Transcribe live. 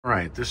All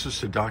right, this is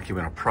to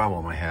document a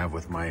problem I have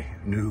with my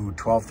new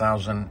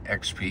 12,000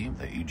 XP,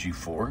 the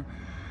EG4.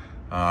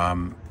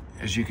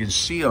 As you can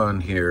see on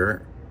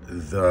here,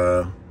 get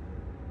a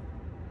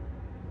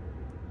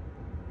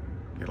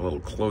little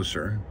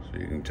closer so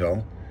you can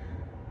tell,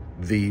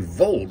 the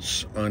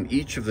volts on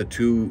each of the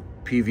two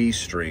PV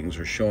strings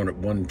are shown at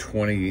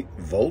 120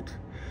 volt.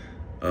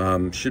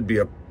 Should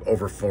be up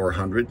over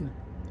 400.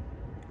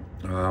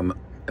 And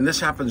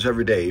this happens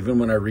every day, even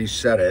when I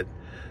reset it.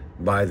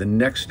 By the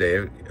next day,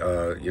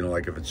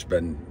 like if it's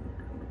been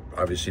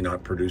obviously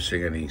not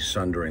producing any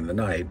sun during the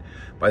night,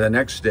 by the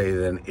next day,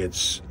 then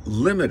it's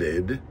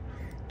limited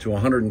to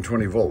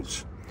 120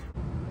 volts.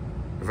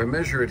 If I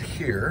measure it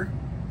here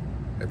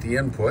at the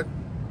input,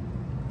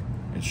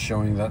 it's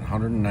showing that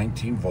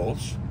 119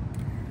 volts.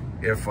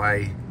 If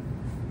I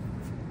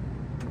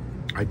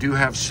do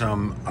have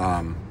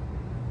some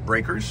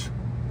breakers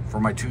for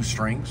my two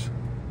strings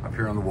up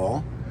here on the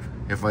wall.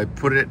 If I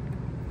put it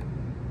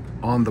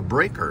on the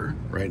breaker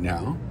right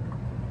now,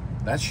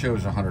 that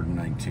shows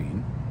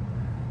 119.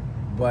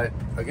 But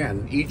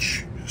again,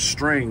 each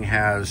string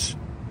has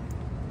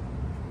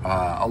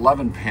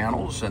 11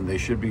 panels and they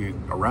should be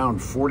around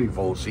 40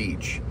 volts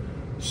each.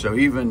 So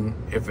even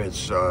if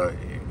it's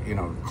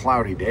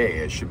cloudy day,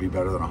 it should be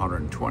better than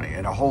 120.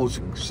 And it holds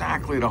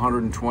exactly at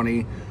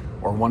 120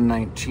 or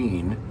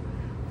 119,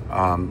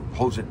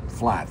 holds it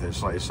flat.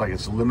 It's like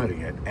it's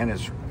limiting it, and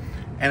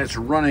it's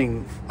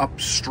running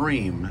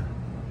upstream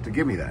to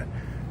give me that.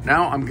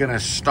 Now I'm gonna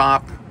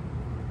stop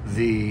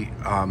the,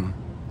 I'm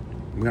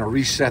gonna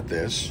reset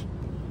this.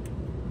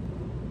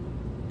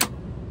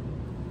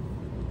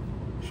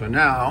 So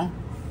now,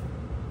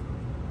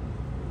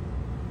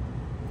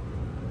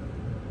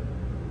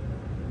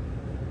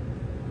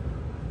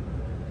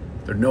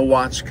 there are no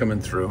watts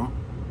coming through.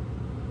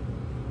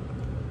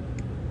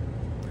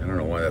 I don't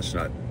know why that's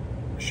not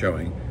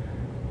showing.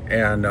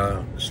 And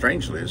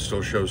strangely, it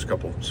still shows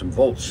some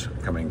volts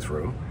coming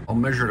through. I'll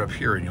measure it up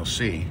here and you'll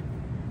see.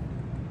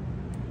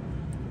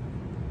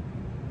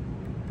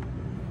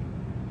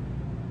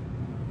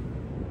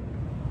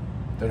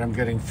 That I'm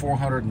getting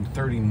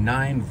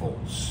 439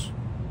 volts.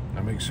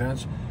 That makes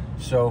sense?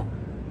 So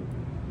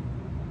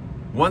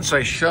once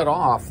I shut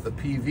off the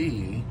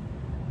PV,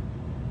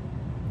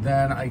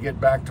 then I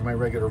get back to my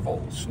regular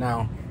volts.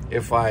 Now,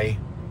 if I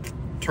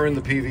turn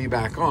the PV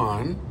back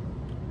on,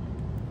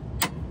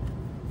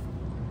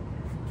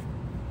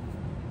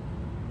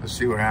 let's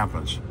see what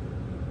happens.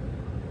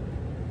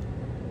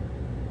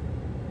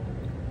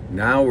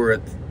 Now we're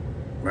at,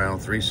 well,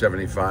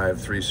 375,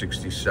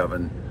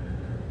 367.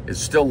 It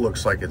still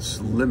looks like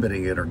it's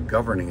limiting it or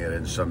governing it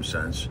in some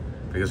sense,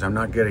 because I'm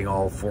not getting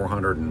all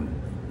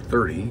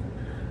 430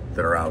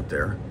 that are out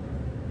there,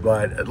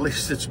 but at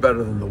least it's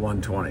better than the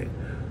 120.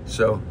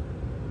 So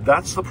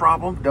that's the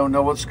problem. Don't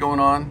know what's going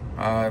on.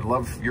 I'd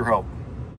love your help.